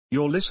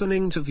You're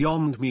listening to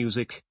Vyond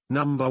Music,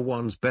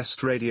 #1's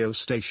best radio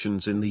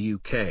stations in the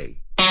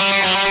UK.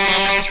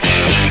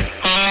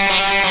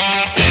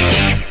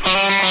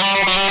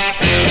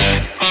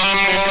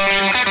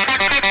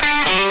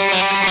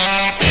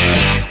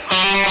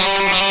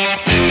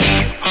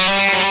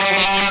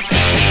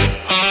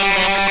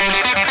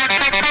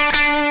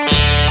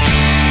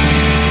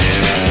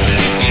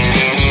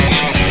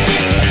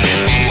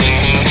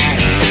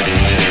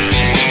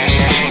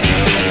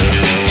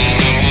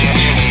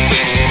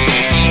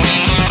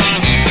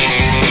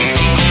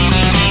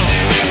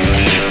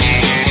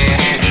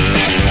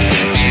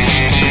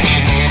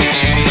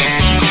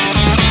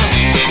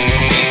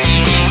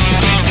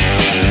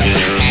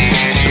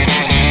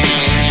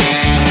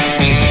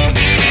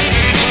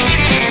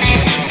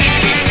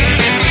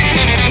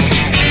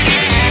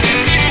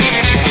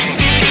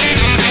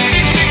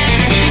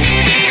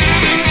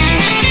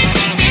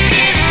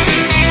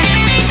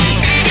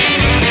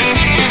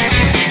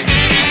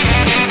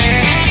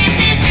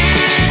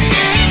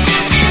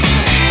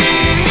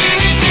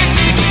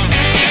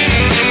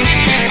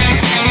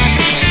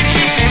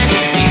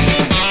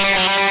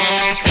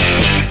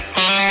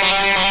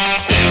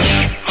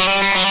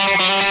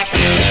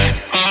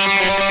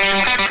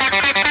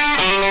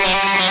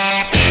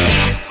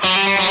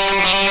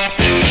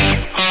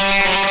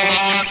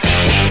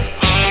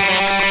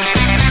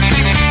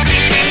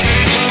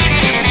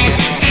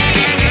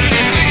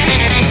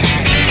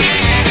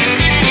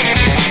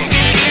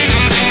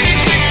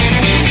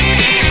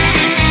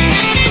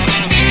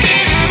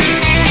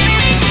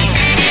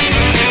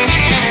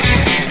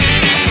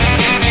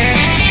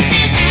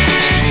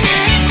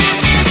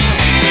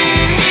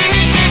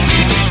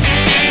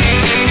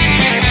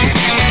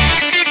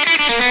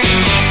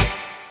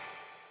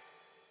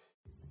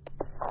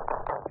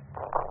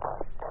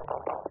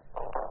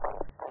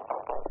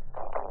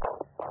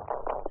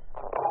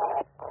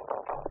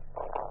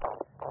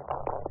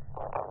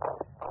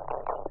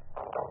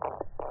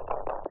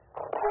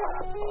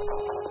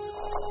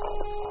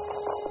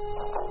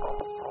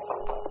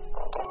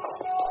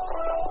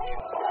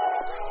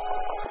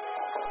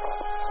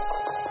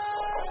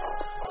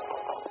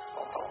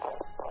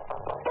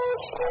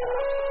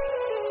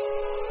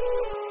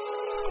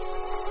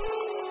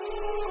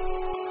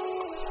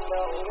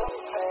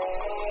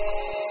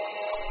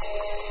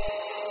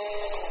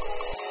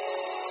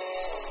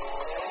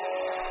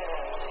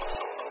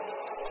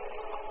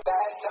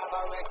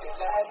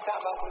 Last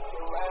time I was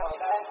around,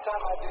 last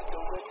time I did the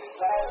witness,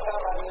 last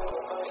time I lived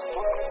with mercy,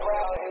 word of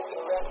ground, hit the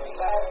referee,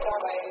 last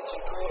time I hit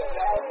your crib,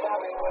 last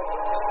time it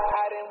wasn't enough.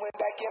 I done went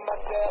back in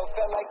myself,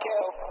 felt like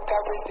hell,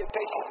 got rich and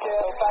patient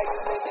self, how you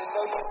living,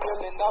 know you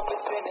feeling, off the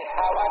spinning,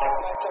 how I got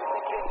my church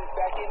attendance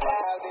back in the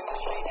house in the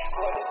street,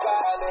 run the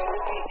file, let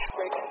it be,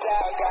 break the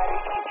child, got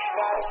it deep,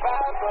 9 to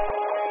 5, run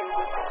away,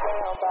 with the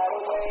sound, by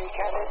the way,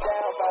 count it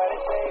down, by the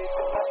day,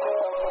 to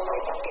myself, no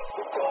way, with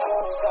the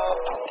clothes on,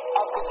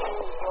 off the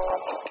shoes, no,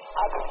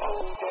 I can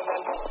move and I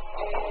look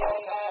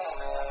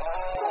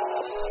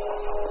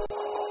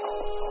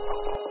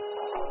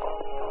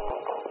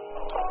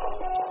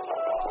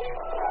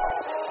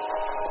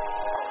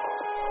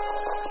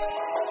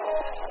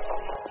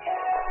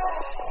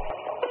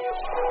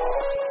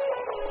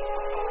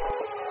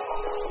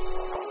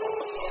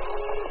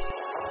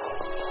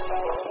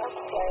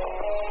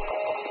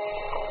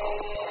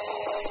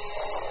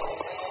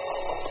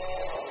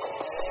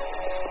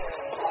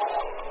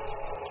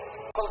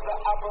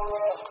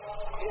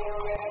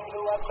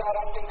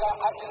I think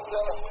I just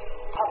love.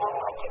 I will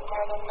rock it,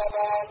 man, I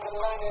never had to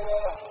line it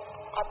up.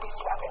 I be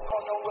trapping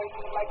on the way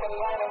just like a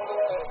line of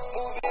blood.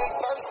 Moving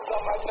first,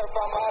 on my turf,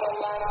 I'm out of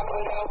line. I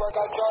put in work,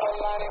 I draw the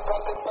line and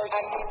cross it first.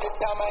 I need the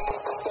time, I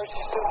need the search.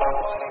 You still want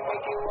money,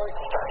 make it work.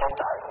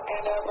 Start,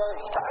 in a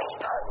verse.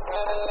 Start,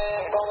 run a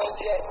land. Going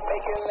jet,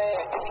 make it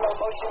land. It's slow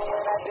motion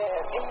when I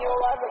dance. In your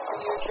eyes, look for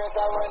your trance.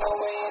 I run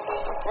away and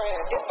then you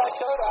prance. If I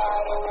showed her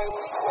how to way,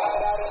 we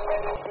slide out and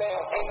let it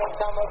blam. Ain't no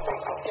time to fix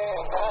the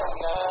scam.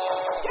 Nah.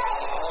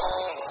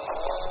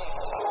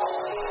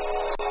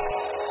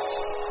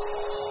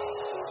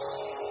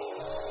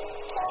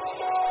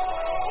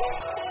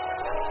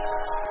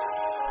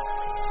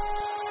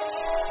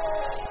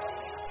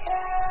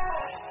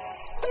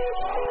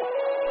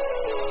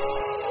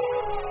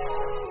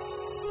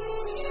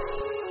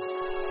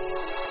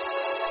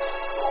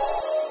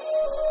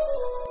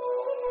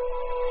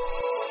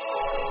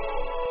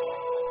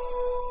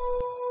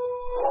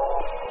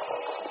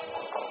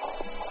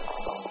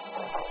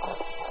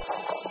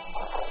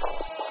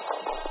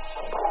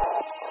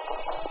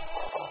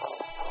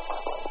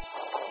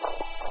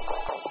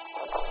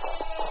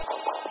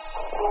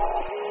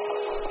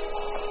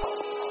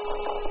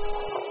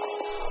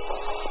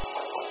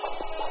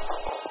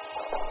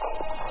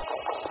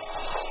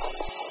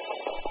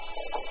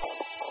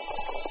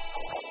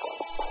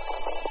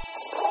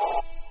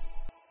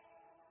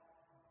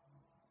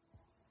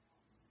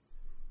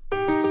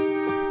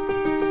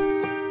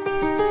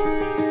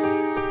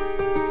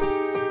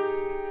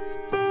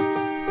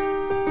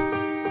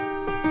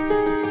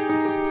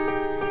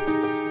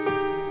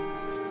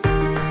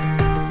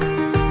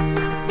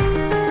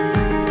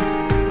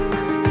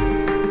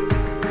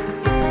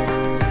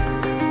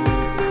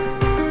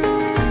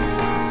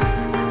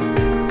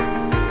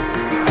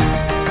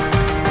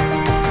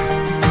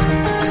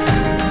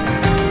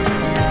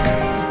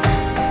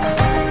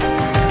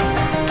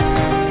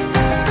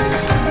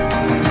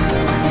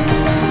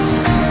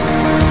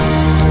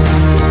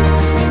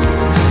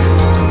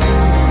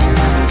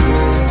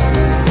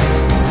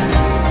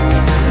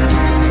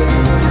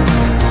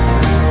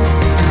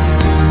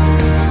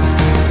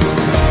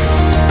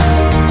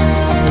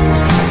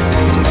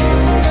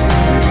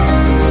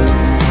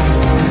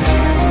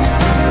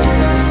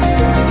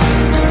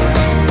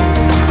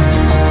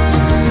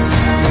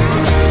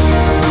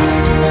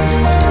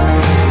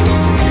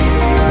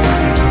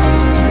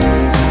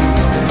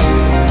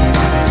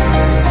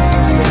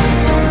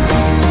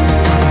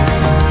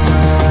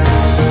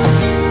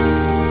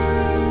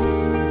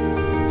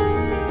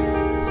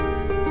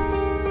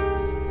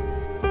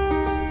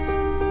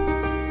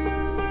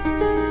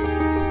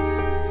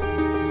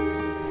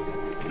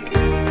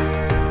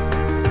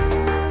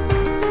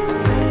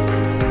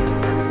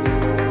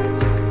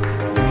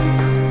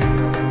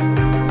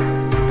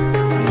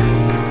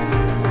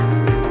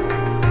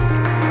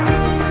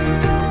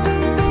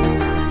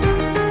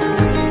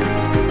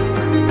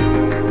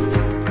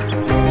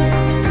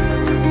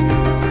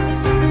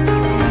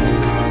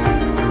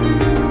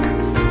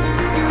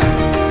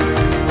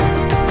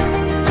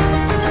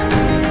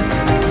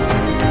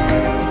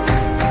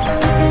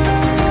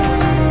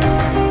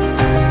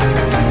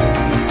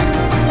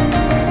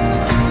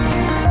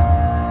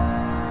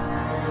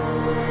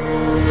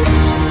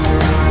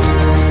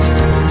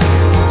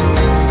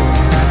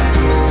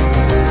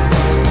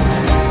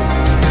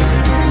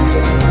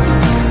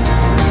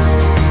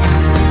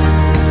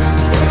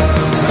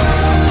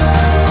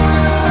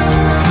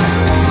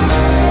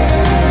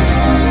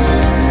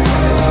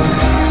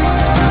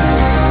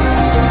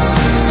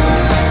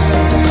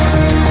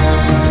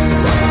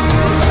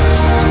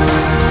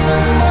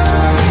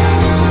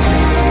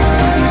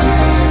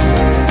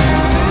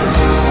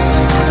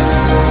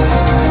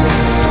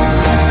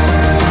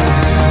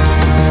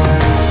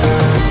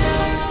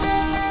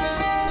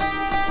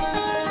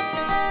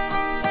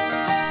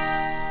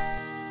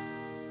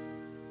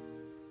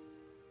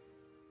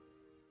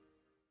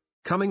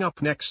 Coming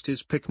up next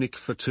is Picnic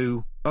for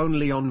Two,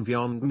 only on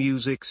Vyond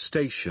Music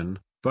Station,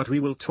 but we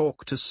will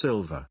talk to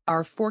Silver.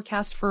 Our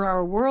forecast for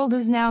our world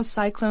is now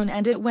cyclone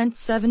and it went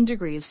 7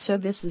 degrees, so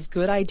this is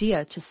good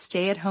idea to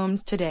stay at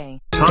homes today.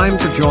 Time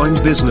to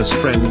join business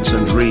friends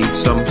and read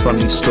some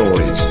funny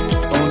stories.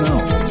 Oh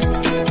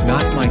no.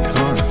 Not my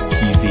car,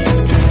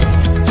 TV.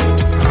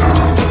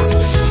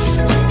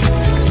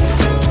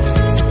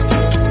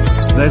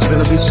 There's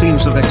gonna be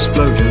scenes of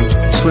explosion,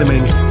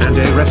 swimming, and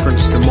a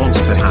reference to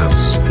Monster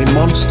House in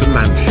Monster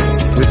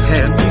Mansion, with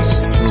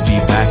hens. We'll be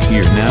back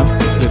here now.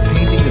 The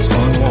painting is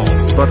on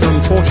wall. But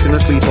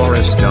unfortunately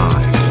Boris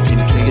died.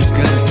 And Kay is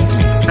gonna eat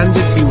me. And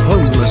if you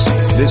homeless,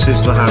 this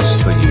is the house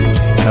for you.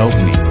 Help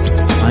me.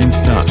 I'm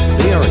stuck.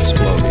 They are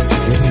exploding.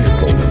 Give me your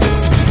phone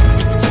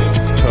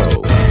number.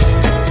 Toe.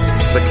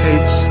 The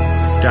caves.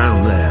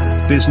 Down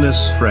there.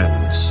 Business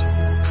friends.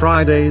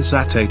 Fridays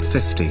at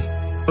 8:50.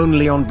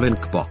 Only on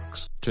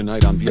Blinkbox.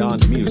 Tonight on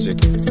Beyond Music,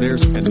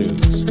 there's a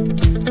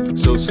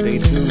news. So stay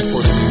tuned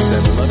for the news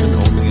at 11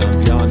 only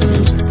on Beyond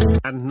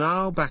Music. And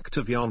now back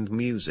to Vyond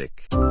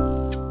Music.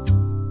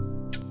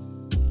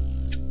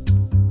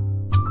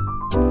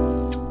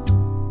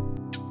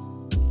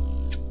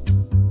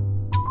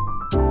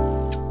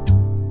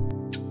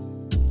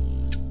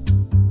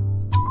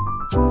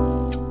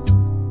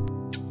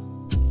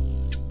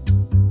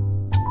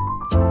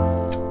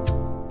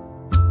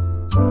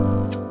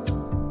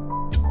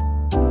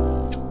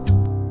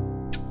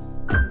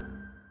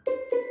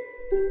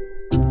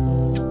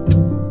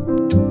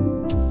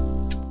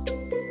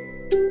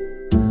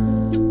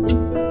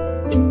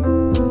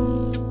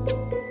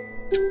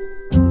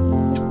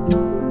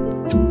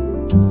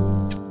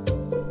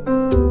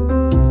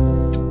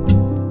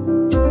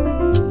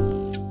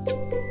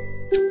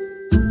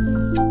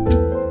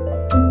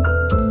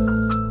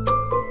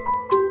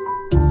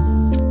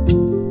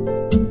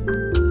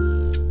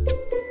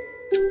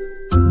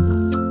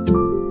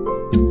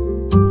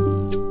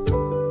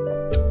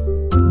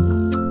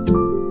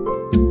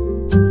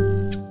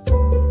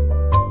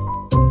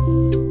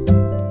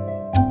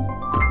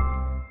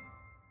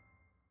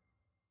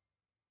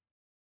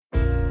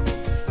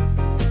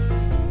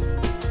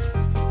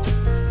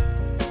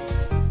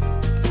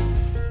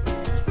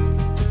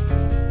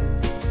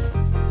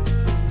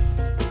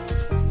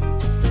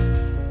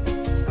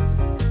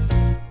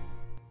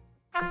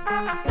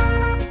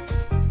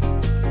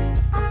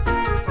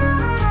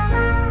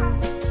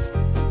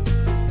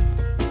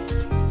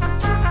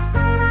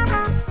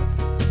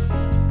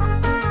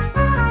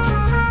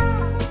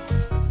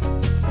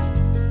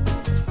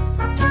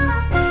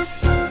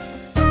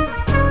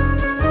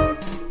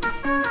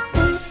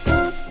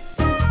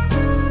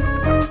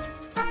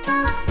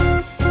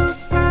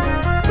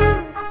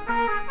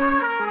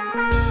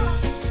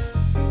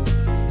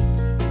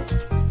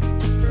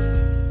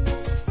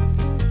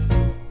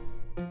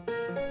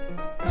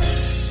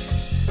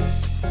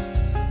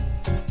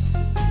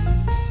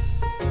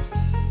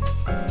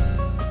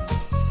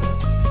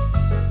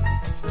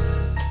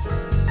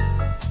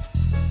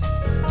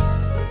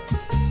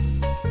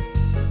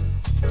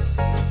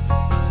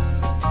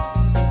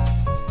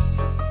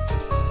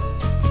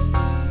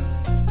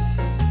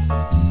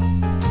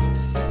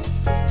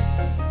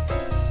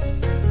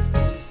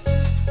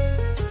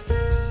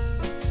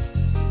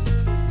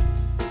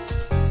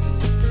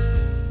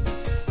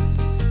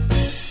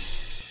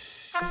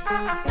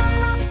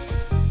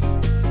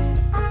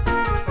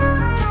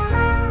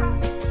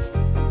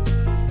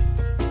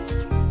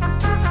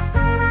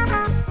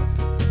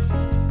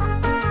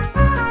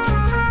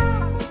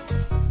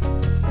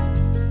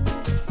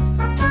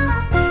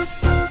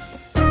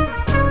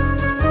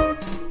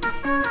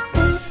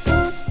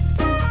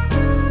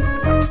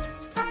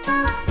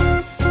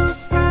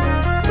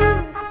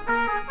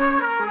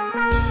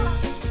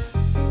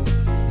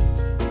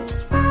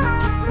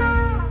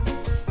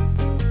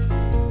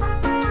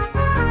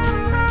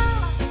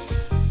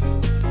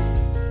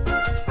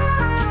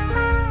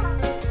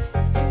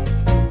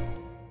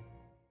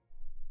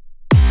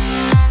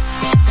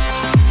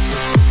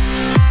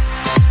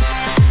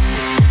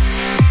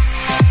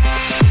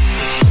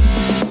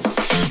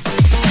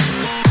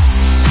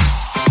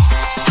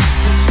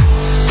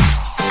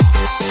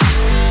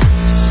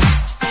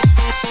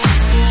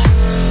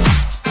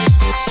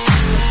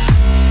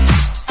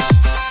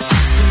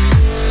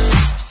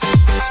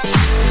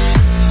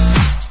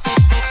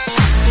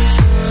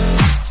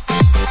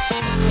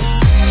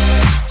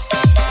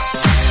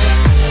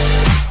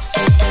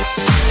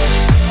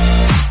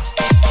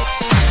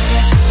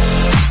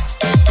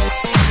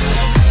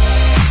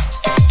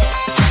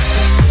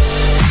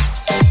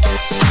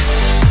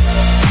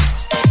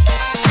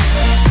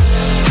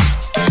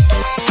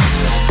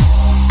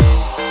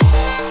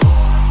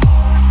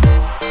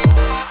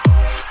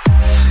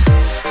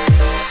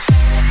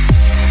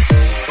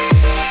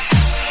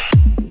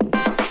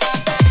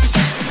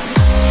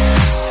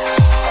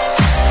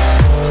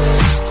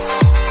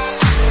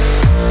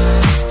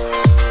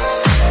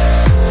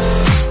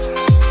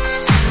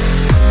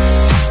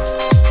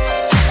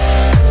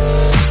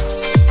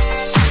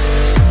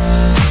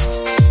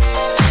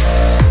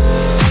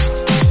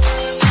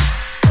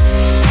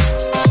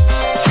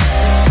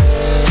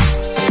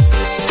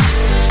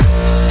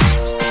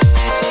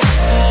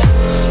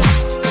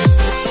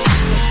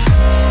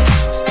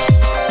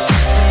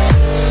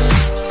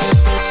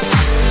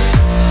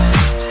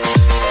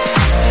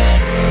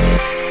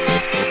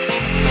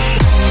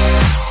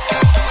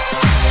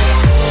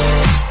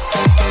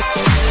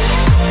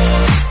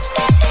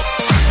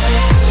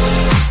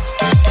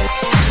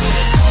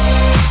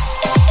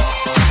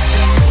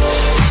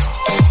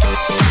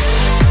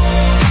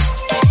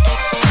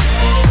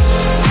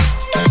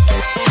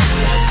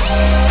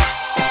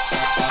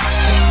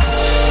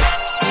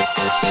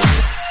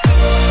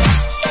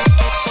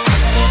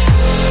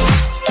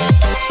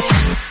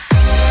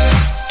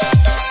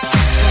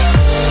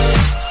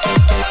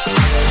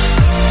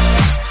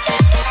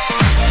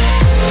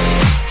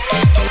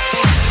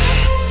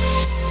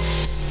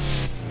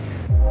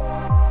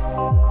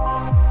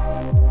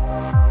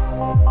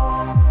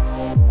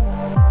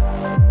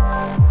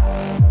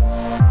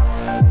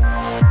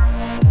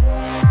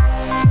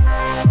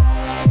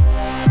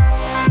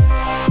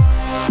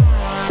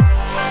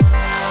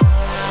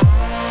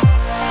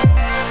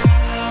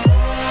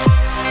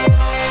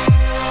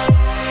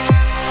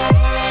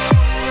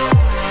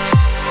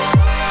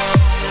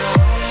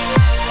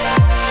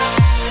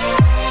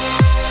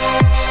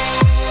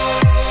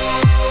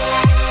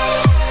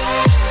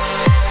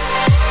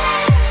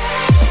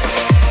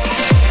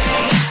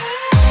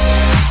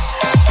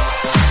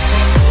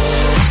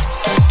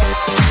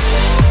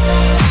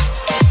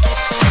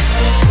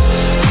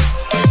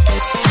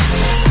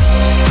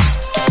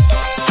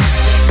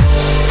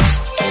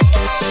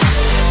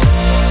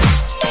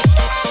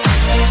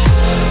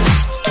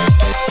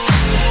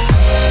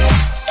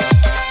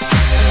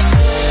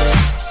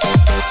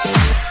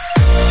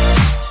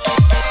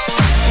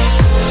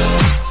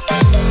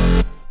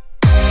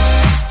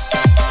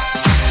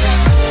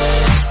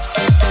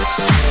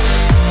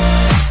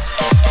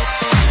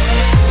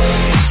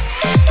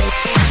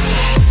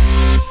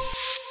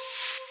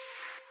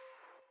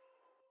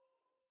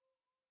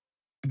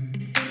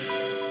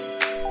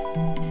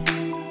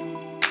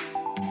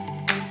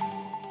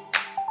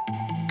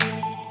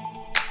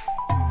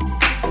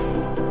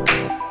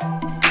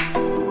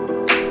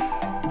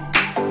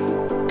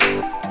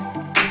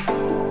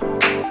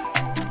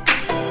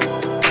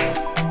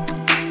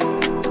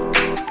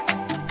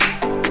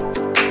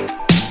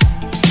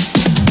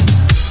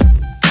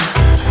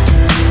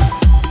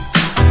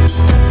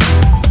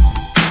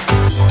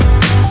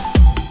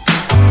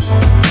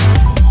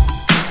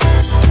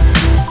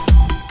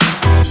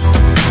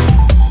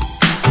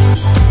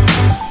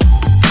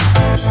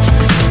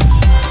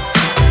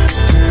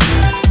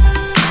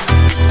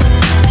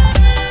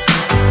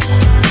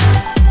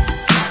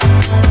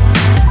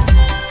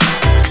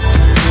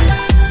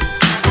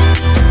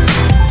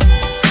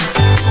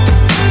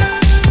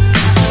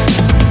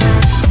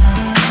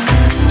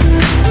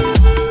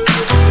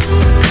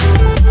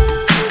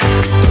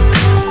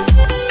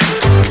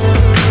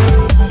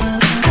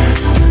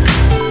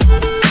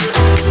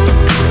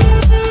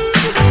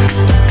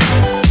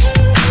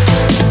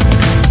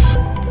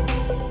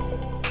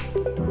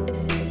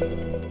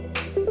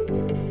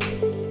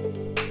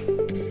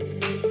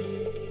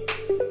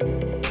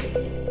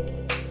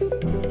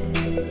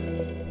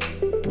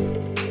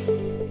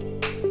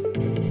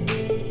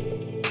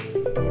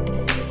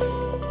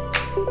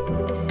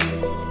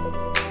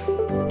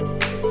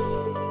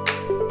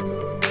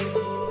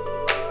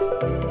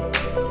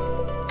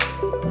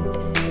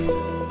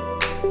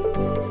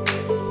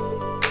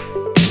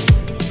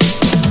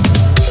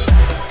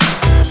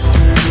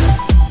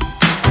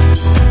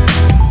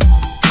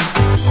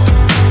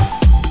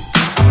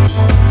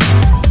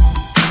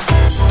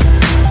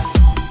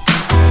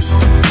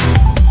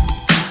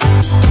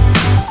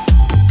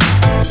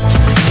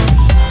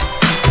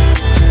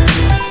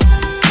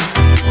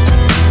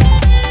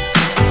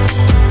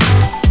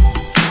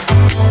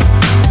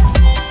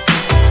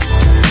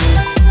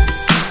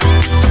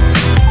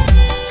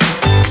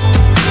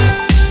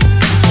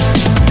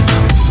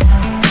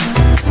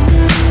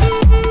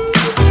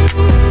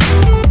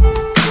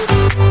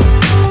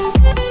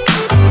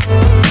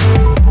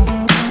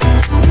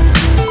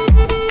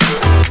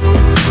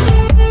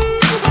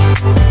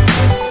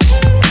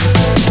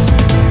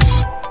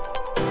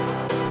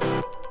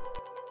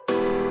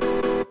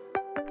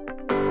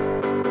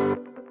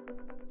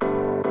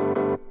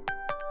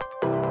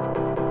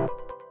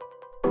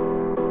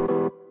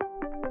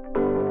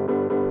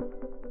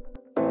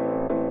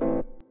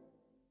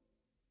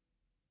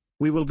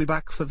 We will be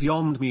back for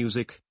Vyond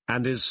Music,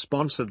 and is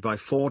sponsored by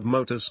Ford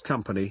Motors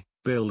Company,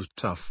 Build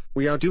Tough.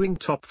 We are doing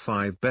top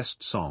 5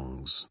 best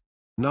songs.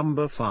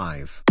 Number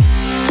 5.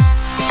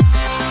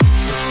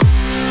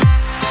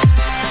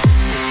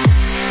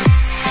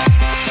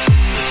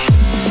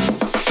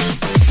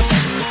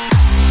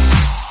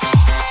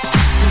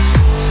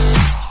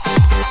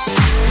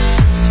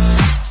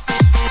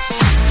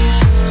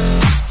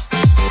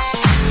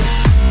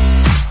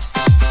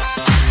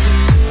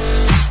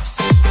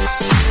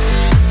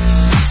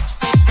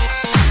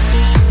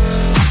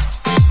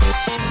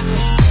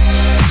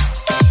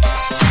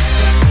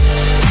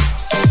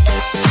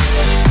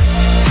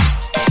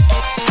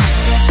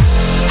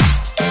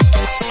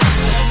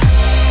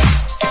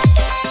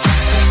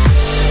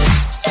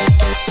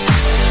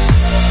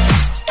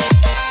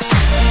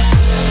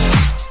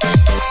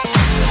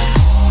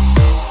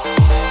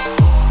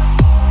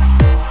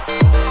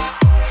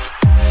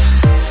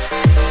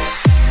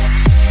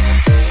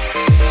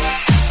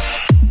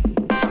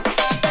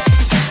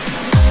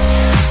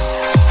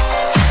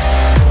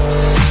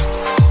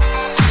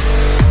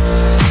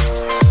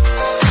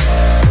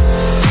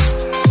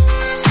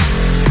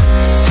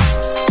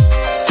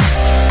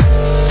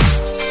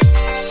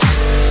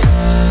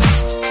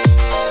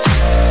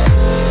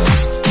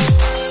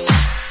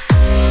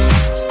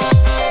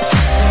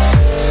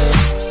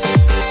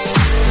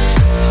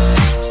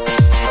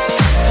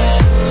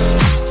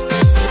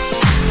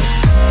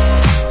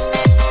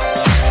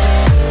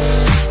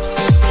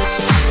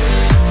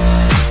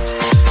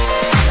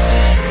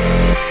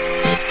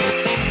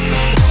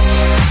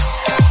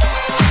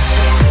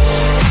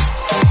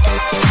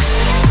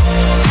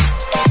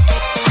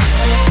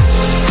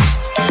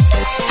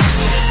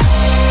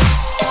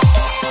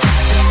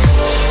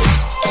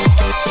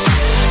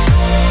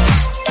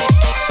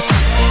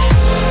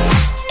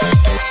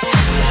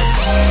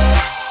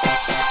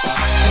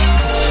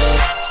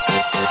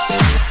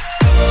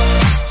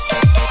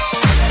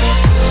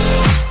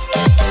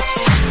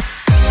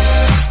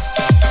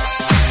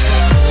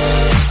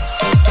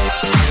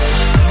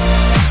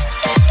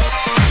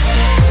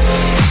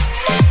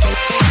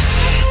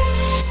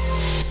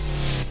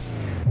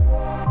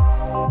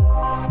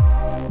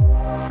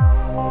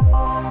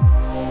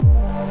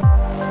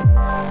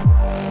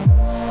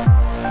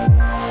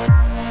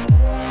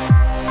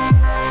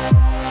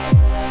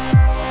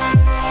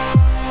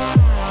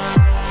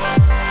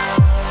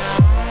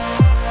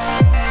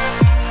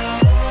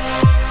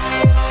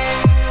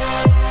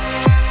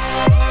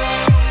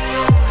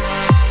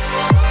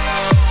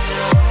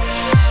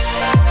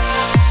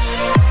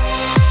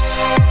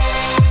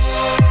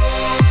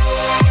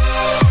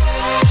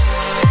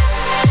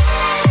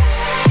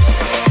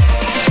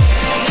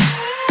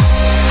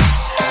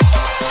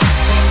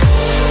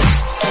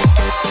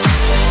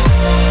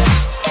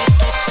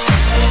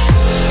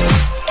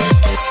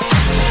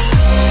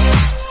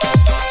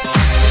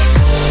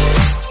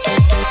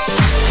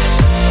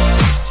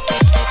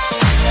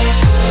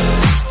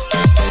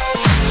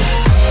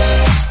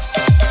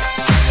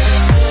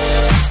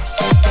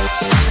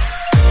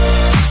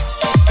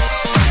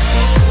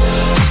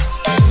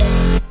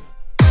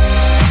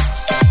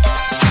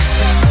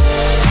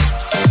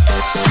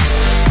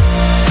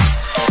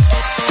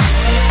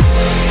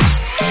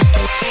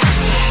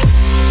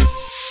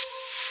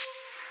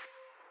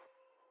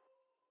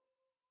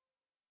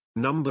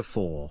 Number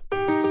 4.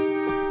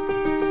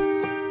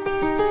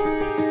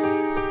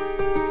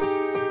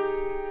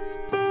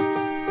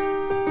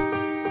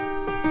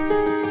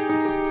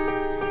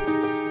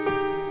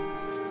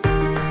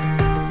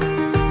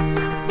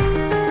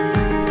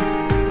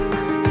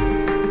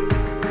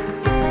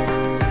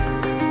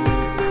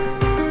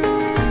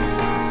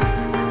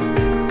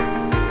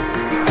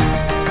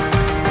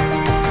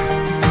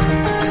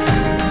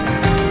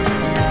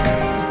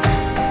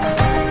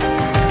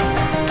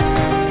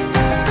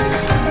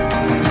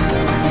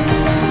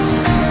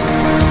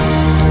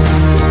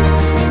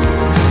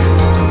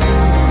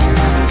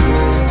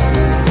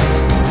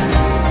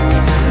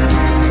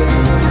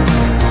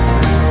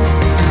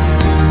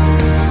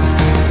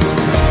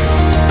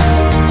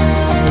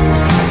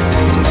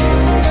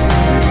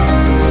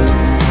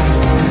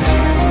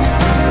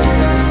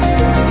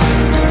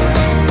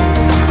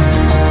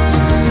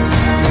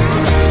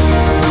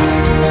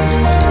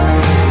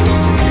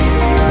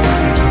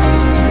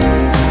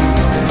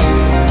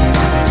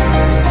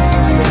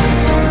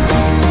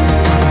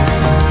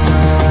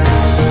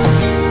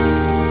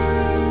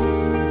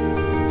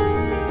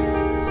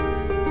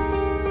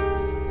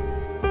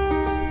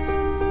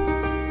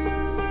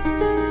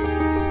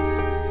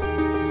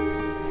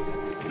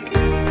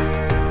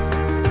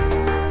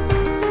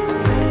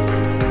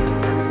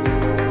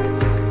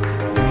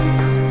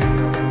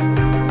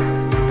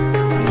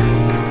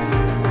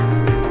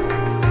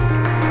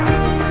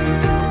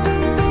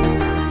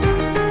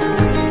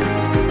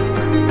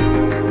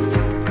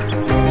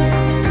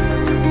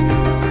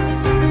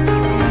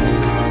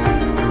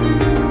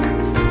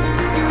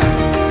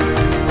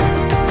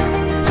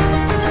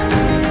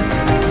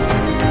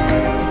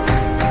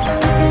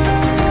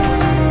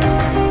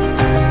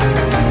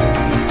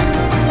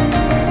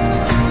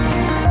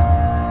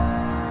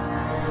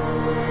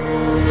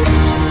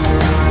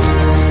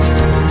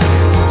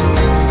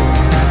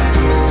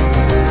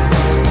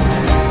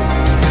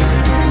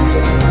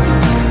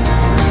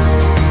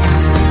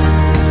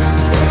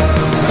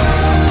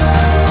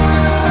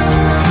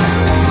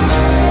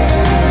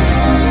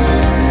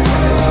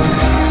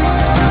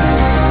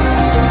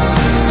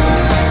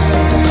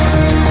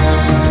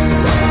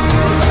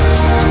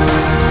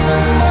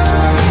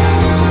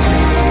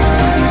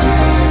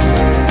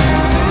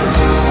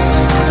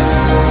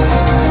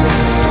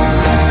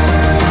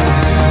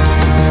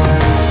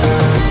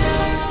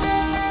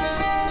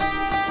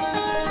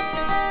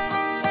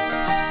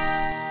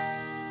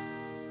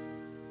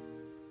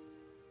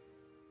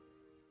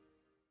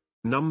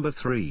 Number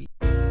 3.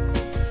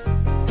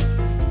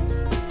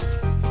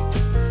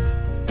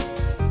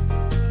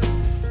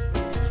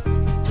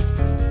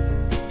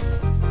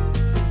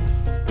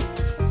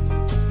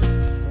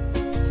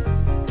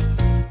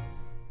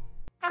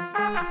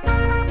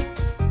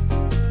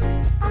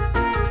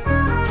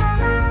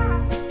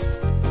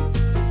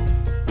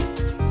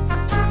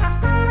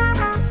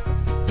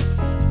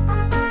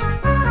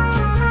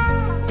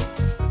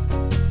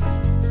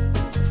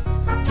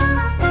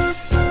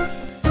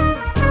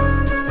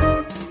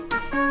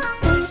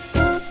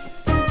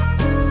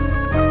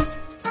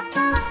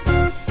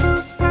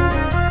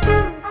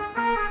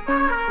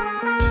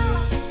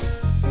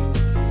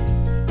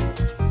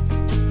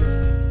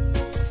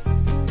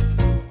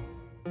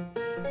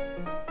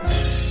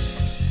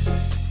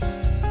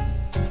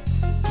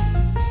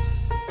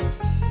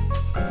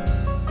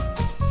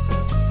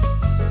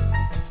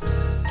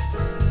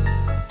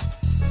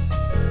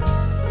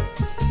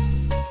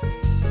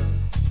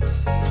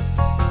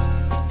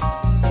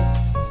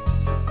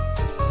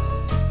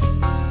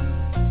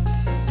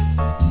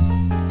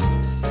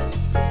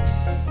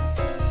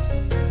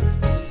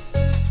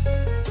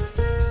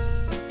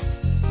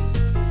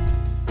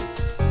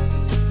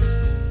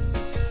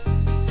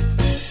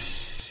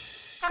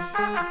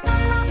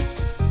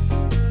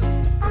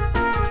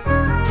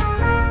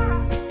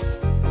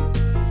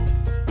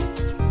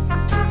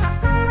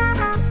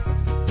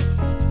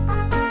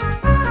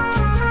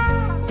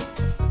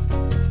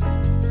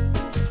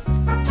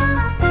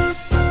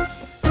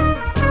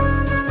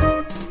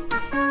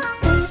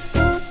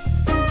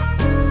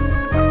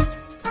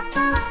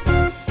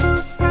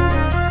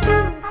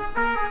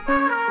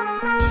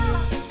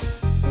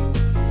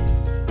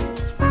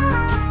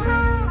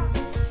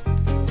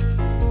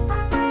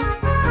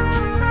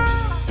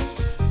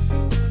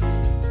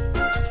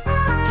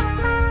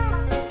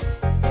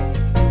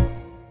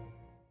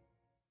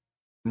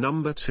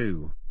 Number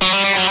 2.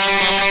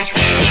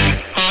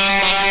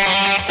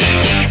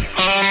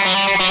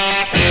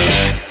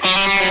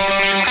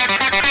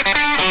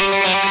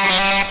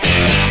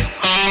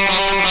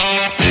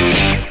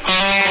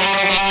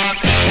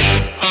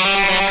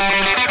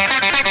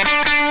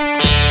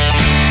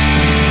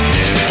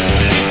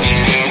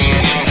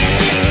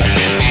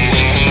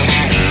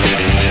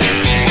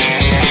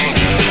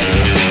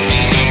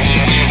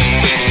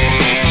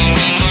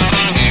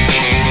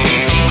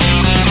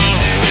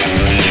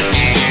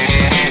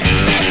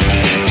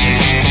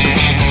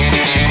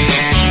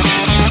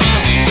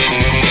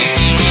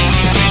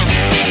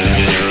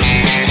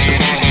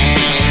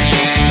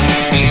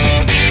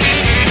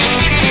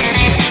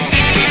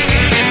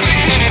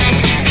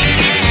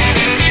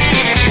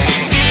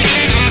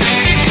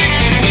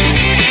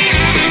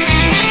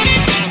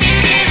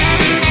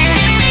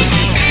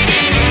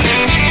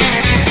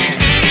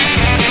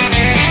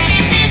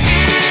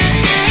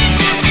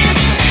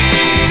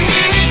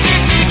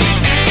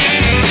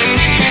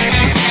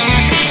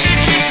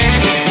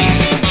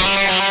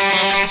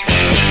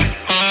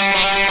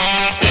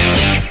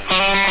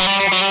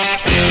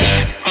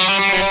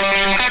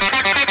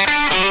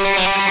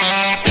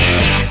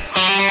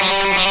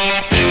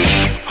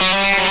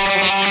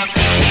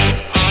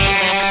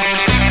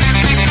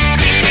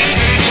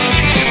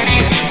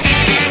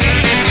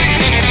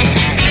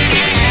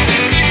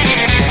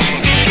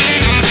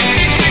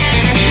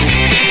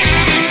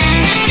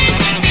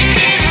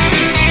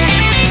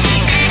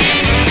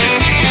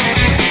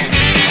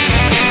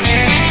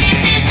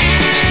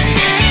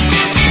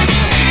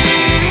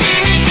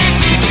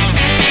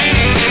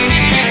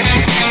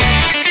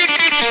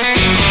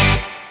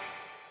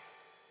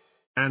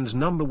 And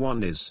number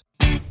 1 is...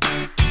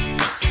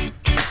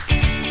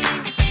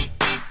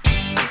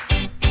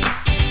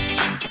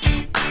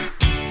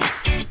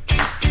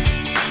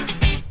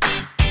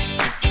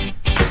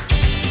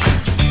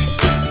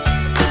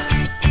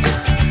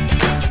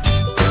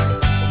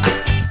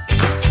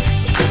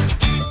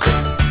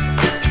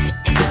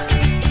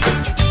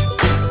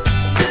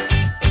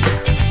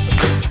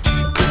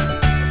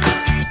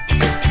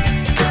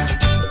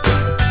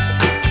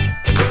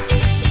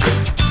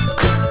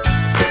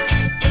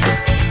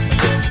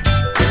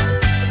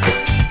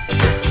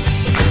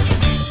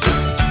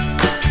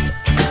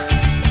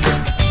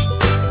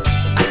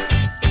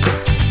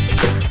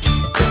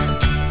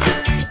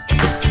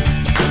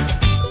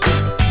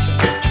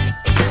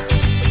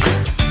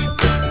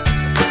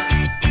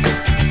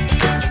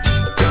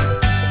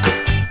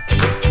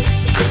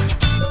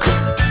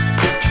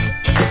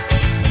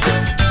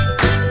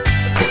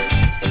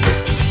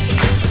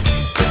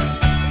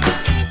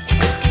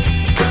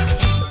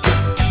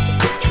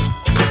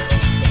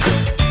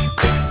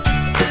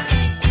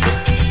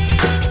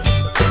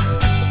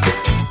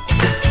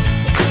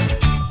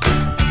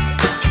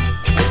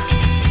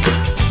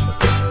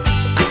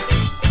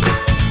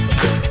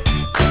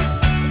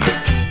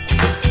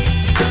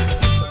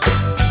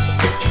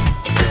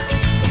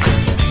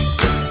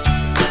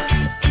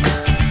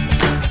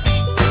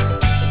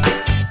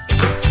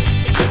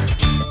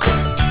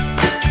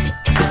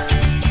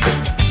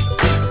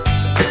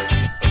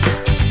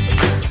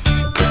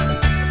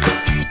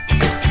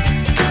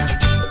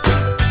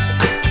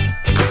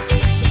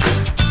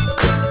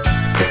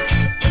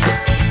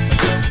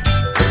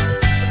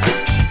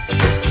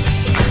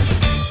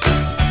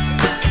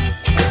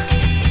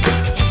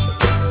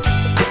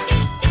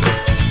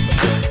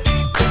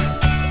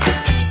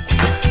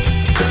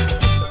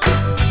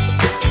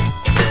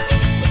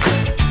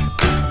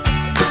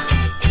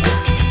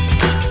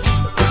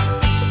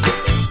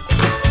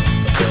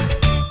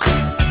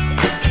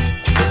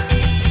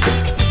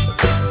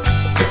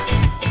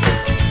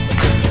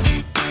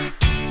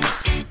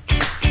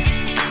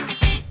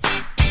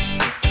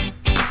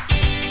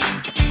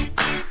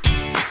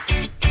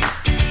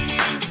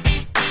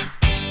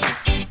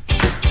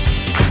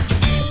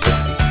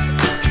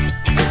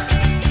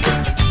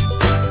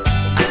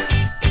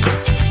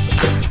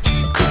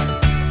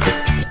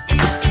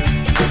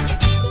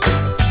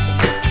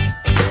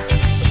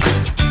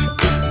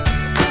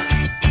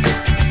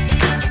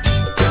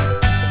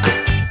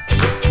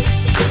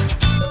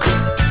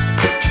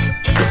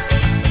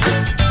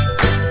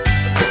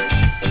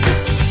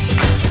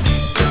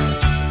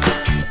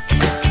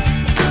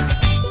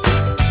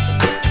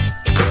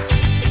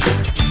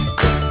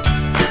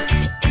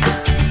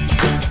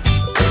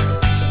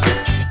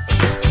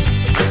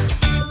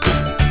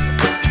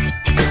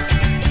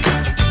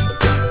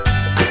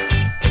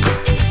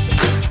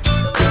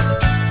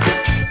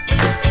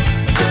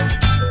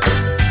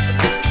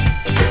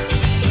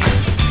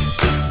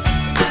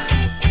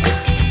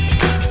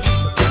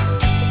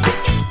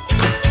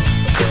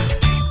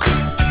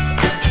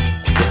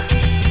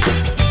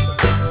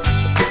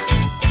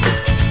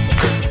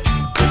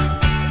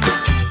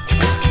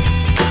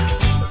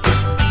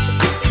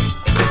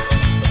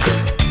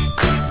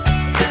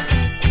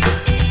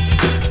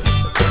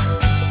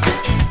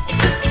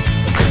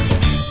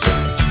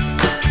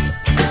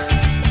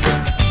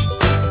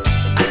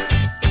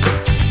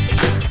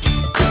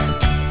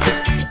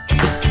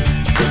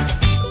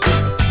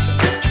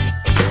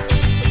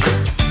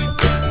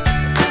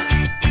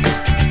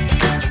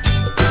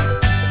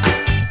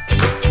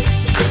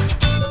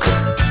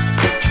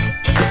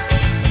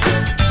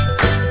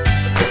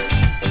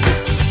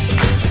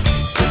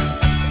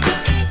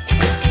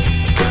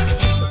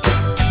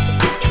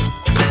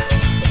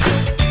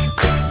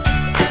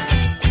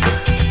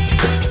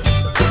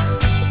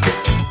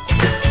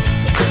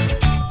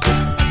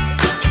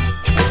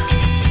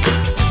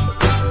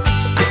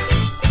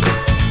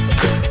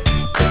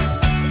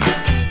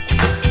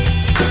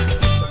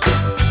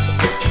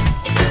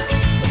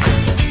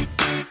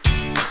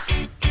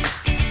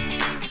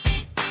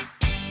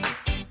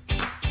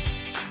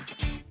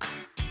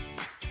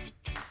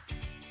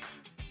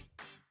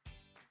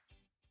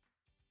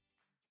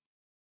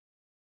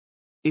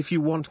 If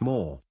you want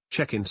more,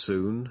 check in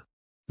soon.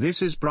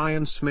 This is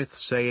Brian Smith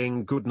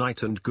saying good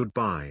night and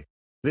goodbye.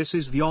 This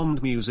is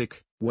Vyond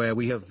Music, where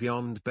we have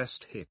Vyond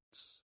best hits.